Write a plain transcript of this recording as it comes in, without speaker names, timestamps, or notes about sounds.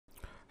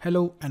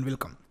Hello and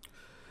welcome.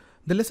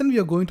 The lesson we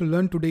are going to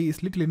learn today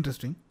is little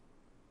interesting.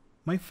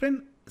 My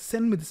friend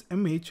sent me this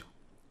image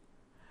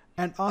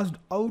and asked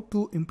how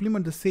to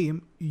implement the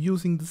same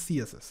using the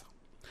CSS.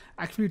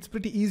 Actually, it's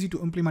pretty easy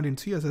to implement in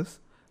CSS.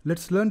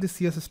 Let's learn the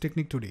CSS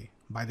technique today.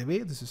 By the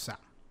way, this is Sam.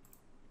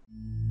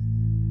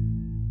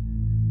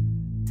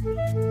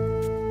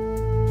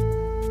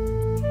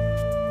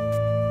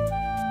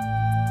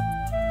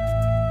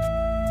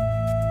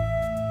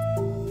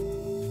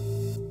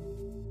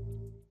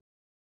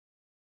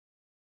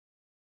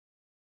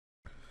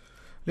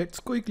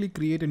 Let's quickly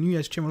create a new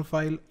HTML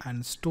file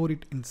and store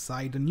it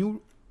inside a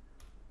new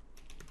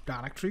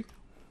directory.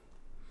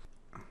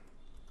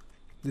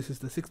 This is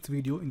the 6th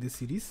video in this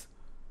series.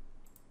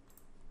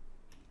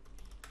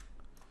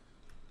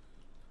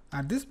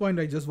 At this point,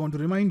 I just want to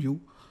remind you,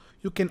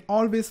 you can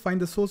always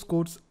find the source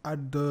codes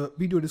at the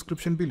video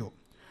description below.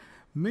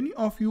 Many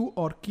of you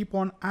are keep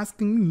on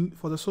asking me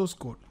for the source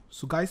code.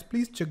 So guys,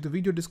 please check the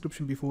video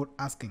description before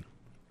asking.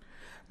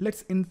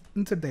 Let's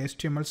insert the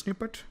HTML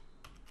snippet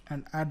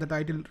and add the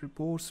title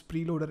Reports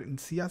Preloader in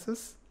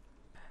CSS.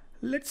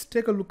 Let's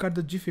take a look at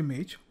the GIF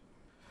image.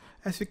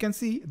 As you can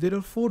see, there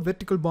are 4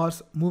 vertical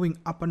bars moving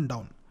up and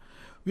down.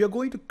 We are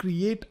going to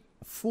create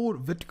 4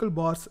 vertical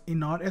bars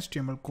in our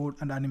HTML code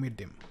and animate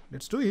them.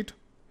 Let's do it.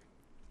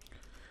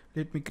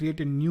 Let me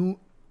create a new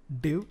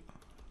div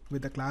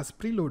with the class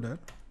Preloader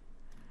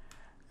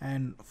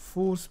and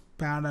 4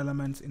 span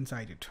elements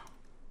inside it.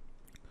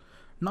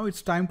 Now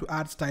it's time to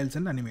add styles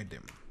and animate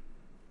them.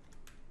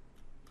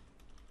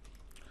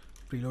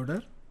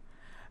 Preloader.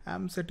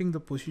 I'm setting the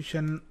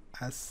position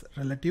as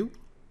relative,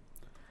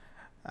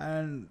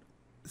 and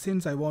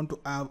since I want to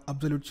have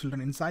absolute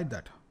children inside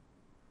that,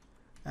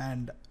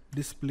 and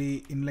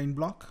display inline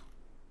block,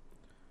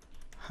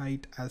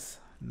 height as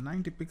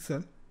 90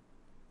 pixel,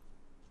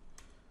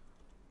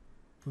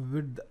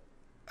 width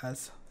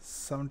as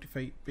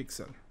 75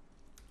 pixel.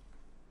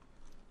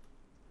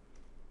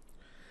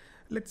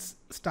 Let's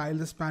style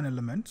the span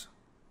elements.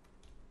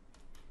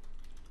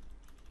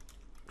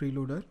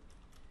 Preloader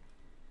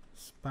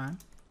span.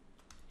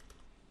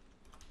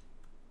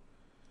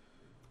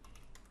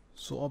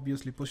 So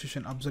obviously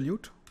position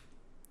absolute,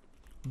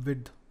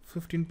 width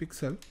 15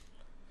 pixel,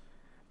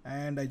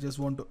 and I just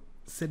want to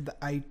set the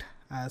height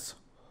as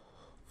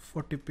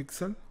 40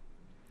 pixel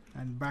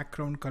and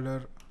background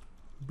color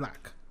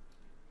black.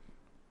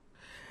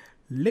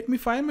 Let me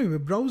find my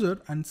web browser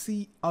and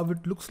see how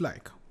it looks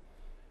like.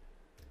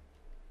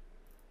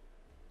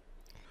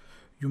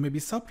 You may be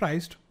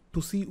surprised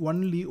to see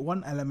only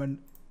one element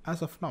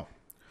as of now.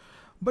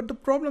 But the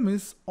problem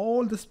is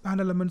all the span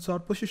elements are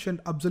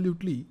positioned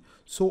absolutely,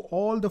 so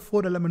all the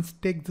 4 elements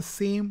take the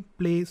same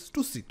place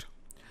to sit.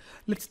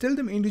 Let's tell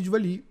them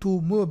individually to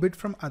move a bit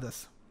from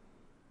others.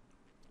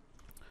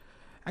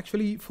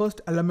 Actually, first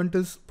element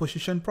is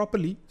positioned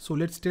properly, so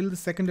let's tell the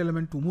second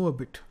element to move a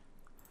bit.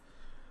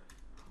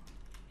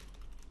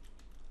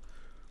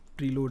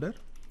 Preloader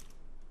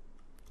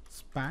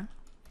span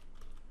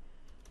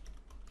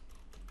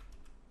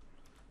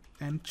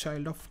and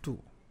child of 2.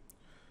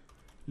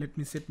 Let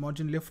me set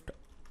margin left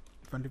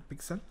 20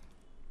 pixel.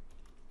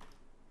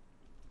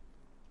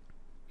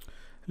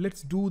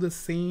 Let's do the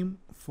same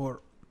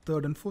for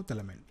third and fourth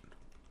element.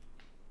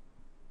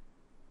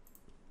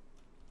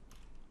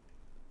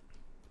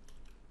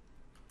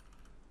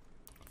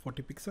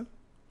 (40 pixel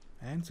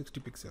and 60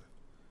 pixel.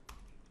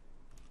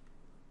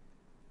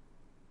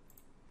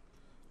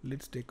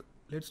 Let's take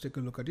a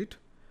look at it.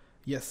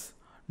 Yes,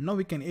 now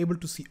we can able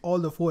to see all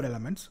the 4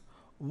 elements.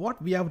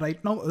 What we have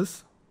right now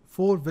is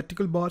 4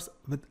 vertical bars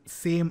with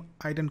same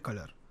height and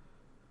color.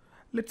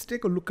 Let's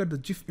take a look at the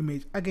GIF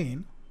image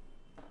again.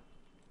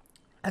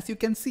 As you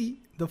can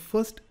see, the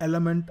first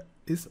element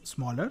is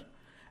smaller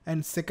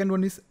and second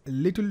one is a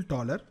little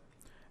taller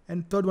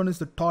and third one is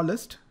the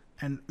tallest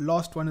and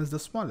last one is the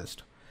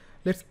smallest.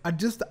 Let's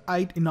adjust the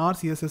height in our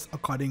CSS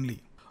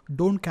accordingly.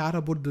 Don't care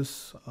about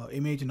this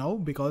image now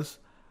because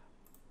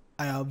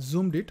I have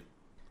zoomed it.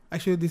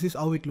 Actually, this is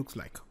how it looks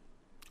like.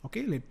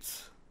 Okay,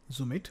 let's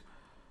zoom it.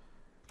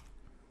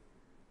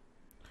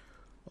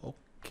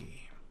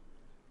 Okay.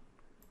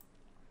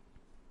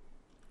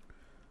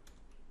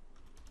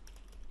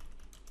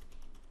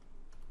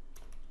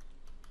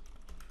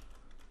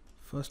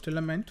 First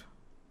element.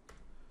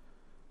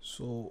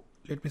 So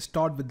let me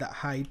start with the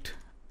height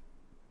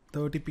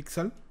 30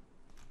 pixel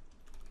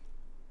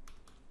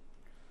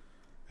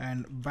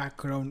and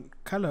background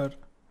color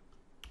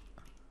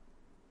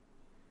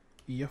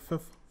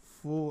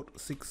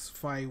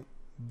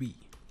FF465B.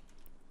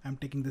 I'm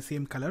taking the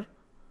same color.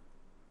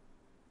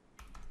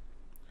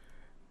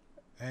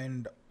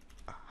 And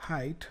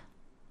height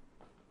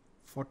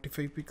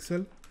 45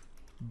 pixel,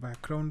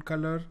 background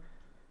color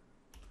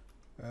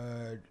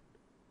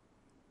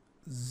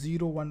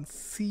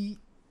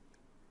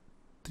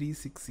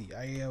 01C36C.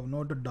 I have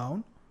noted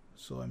down,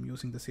 so I'm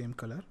using the same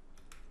color.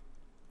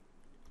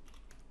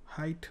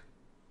 Height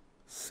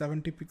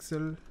 70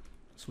 pixel,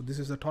 so this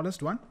is the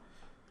tallest one.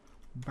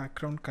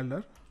 Background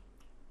color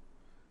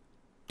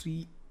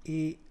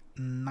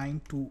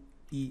 3A92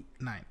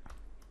 E9.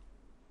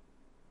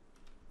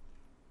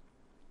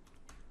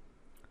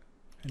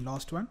 And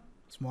last one,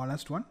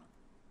 smallest one,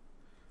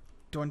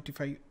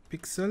 25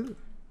 pixel,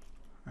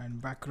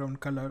 and background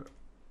color,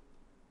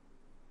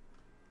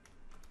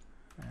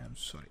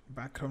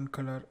 background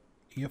color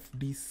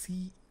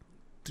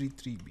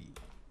FDC33B.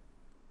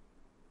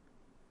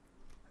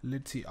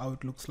 Let's see how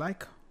it looks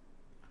like.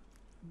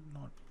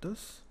 Not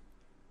this.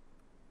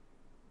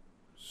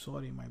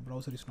 Sorry, my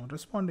browser is not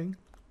responding.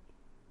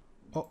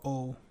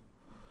 All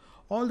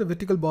the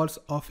vertical bars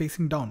are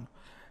facing down.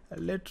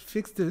 Let's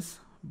fix this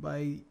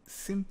by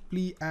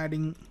simply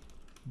adding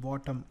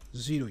bottom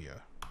 0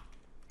 here.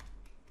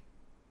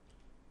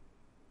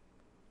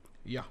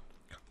 Yeah.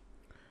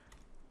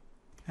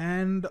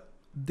 And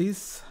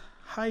this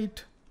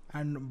height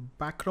and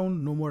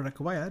background no more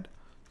required.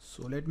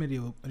 So let me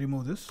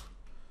remove this.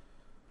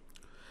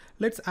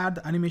 Let's add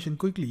the animation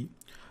quickly.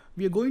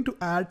 We are going to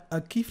add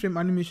a keyframe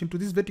animation to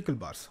these vertical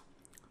bars.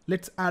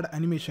 Let's add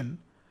animation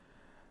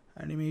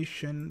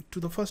to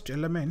the first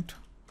element,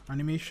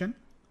 animation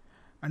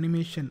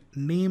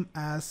name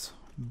as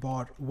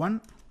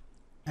bar1,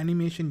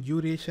 animation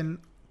duration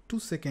 2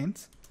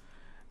 seconds,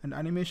 and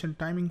animation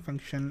timing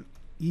function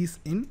is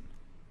in,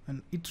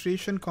 and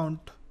iteration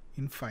count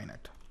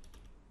infinite.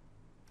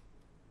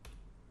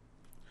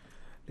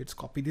 Let's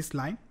copy this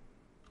line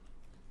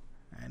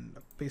and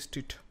paste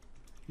it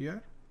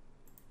here,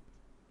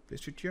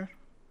 paste it here,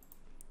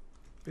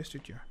 paste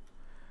it here,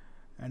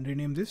 and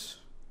rename this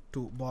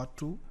to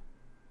bar2.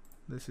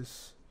 This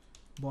is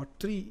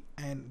bar3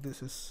 and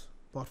this is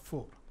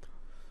bar4.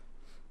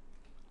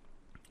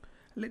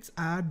 Let's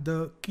add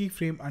the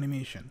keyframe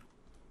animation.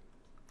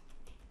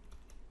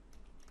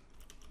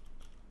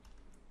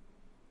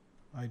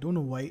 I don't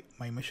know why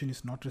my machine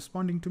is not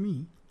responding to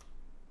me.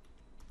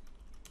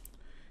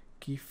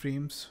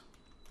 Keyframes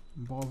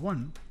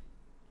bar1.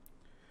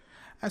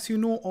 As you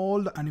know,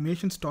 all the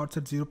animation starts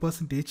at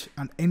 0%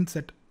 and ends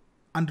at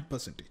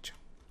 100%.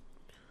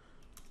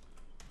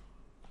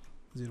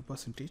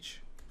 0%,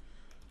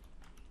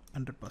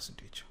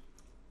 100%.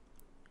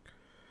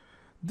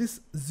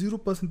 This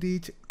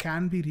 0%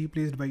 can be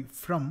replaced by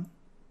from,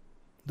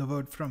 the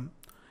word from,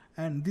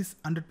 and this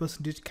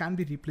 100% can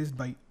be replaced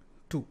by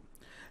to.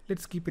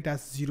 Let's keep it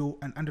as 0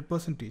 and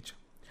 100%.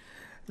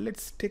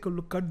 Let's take a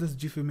look at this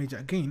GIF image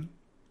again.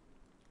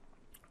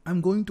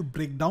 I'm going to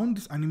break down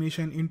this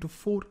animation into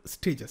 4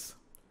 stages.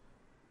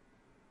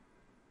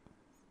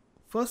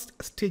 First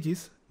stage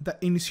is the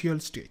initial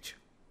stage,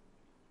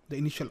 the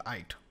initial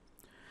height.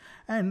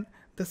 And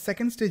the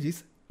second stage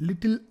is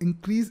little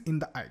increase in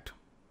the height.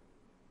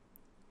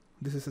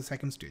 This is the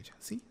second stage,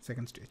 see,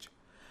 second stage.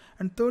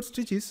 And third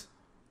stage is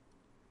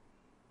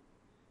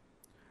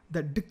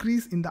the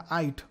decrease in the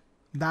height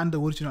than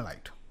the original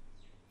height.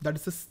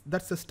 That's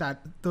the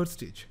third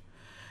stage.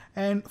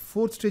 And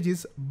fourth stage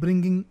is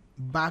bringing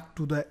back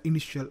to the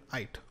initial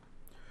height.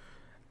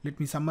 Let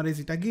me summarize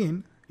it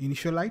again.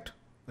 Initial height,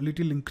 a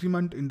little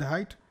increment in the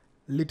height,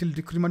 little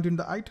decrement in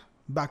the height,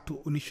 back to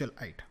initial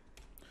height.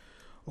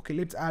 Okay,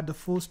 let's add the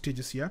 4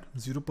 stages here.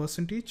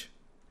 0%.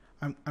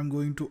 I'm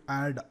going to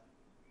add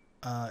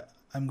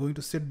I'm going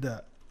to set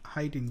the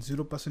height in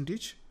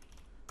 0%.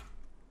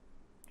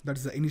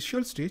 That's the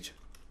initial stage.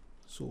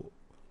 So,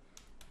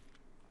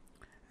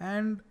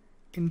 and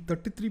in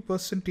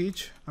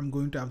 33%, I'm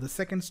going to have the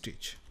second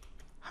stage,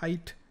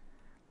 height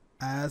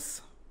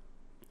as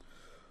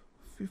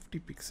 50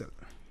 pixel,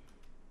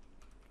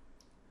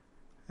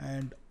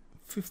 and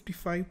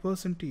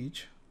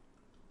 50%,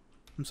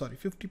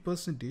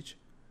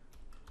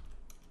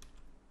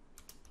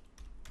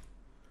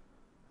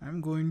 I'm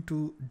going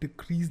to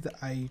decrease the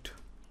height,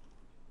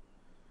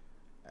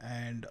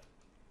 and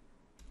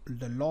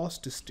the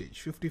last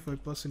stage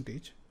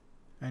 55%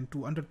 and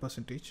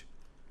 200%,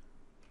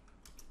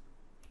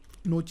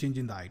 no change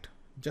in the height,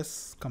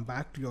 just come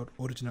back to your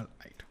original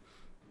height.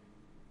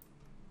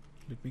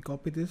 Let me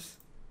copy this,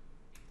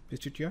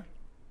 paste it here,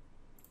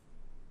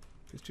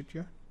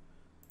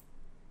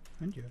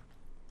 and here.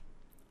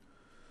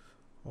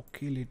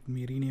 Okay, let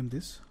me rename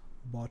this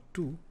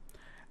bar2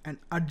 and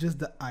adjust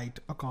the height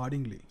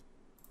accordingly.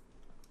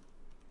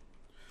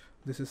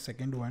 This is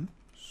second one,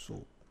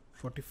 so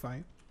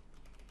 45,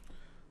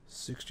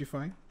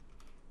 65,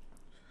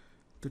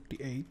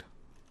 38.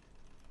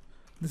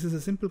 This is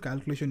a simple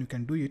calculation, you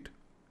can do it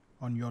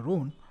on your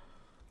own.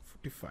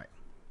 45.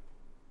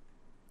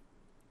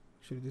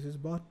 Actually, this is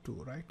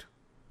bar2, right?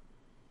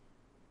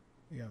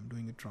 Yeah, I'm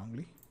doing it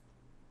wrongly.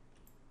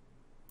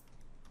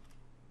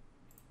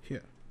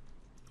 Here.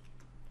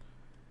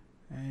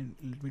 And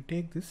let me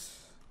take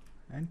this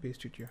and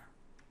paste it here.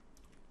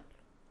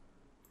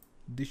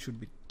 This should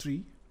be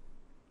 3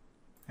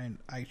 and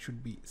height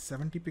should be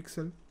 70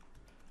 pixel,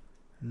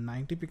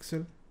 90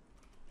 pixel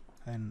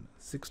and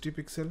 60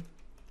 pixel,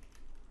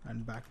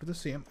 and back to the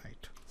same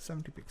height,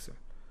 70 pixel.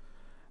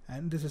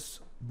 And this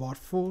is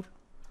bar4,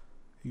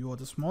 you are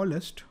the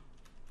smallest,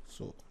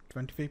 so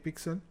 25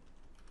 pixel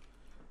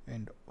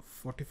and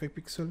 45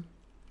 pixel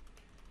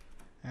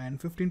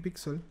and 15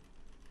 pixel,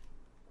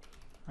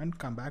 and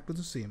come back to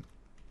the same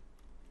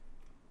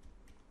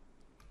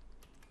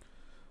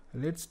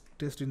Let's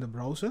test in the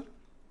browser,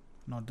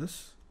 not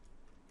this.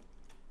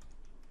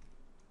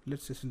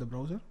 Let's test in the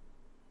browser.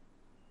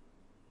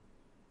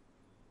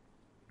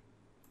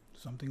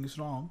 Something is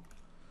wrong.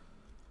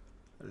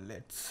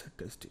 Let's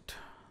test it.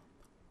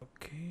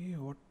 Okay,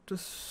 what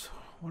is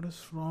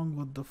wrong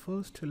with the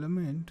first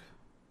element?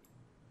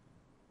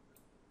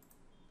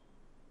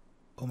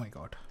 Oh my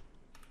god,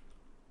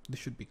 this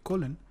should be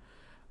colon.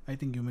 I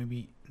think you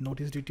maybe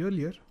noticed it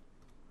earlier.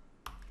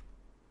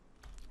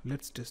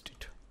 Let's test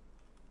it.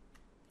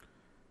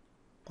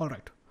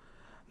 Alright,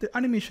 the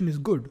animation is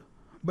good,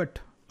 but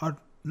our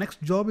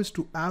next job is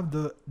to have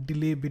the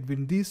delay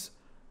between these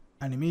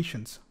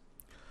animations.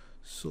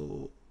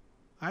 So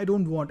I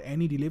don't want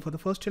any delay for the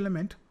first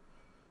element.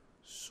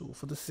 So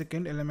for the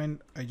second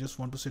element, I just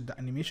want to set the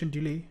animation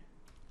delay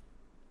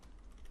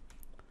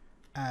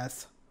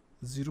as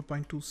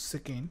 0.2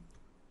 second,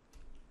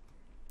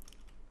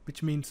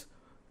 which means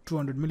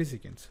 200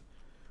 milliseconds.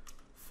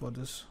 For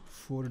this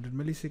 400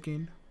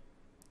 millisecond,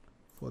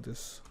 for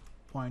this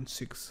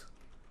 0.6,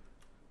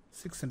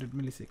 600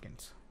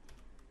 milliseconds.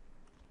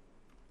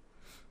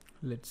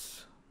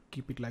 Let's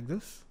keep it like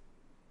this.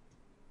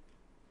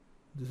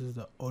 This is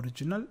the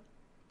original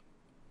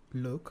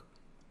look.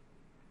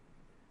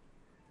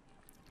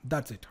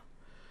 That's it.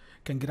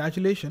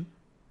 Congratulations,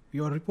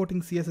 your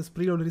reporting CSS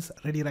preloader is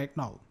ready right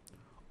now.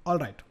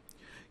 Alright,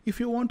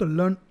 if you want to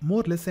learn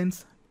more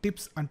lessons,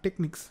 tips and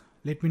techniques,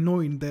 let me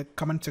know in the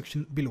comment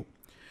section below.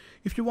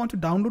 If you want to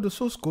download the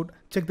source code,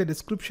 check the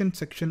description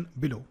section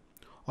below.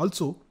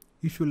 Also,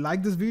 if you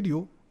like this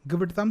video,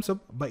 give it a thumbs up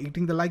by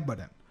hitting the like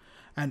button.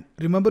 And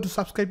remember to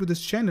subscribe to this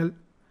channel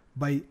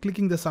by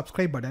clicking the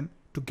subscribe button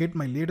to get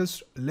my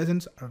latest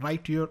lessons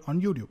right here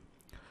on YouTube.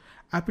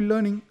 Happy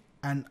learning,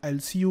 and I'll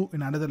see you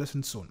in another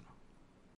lesson soon.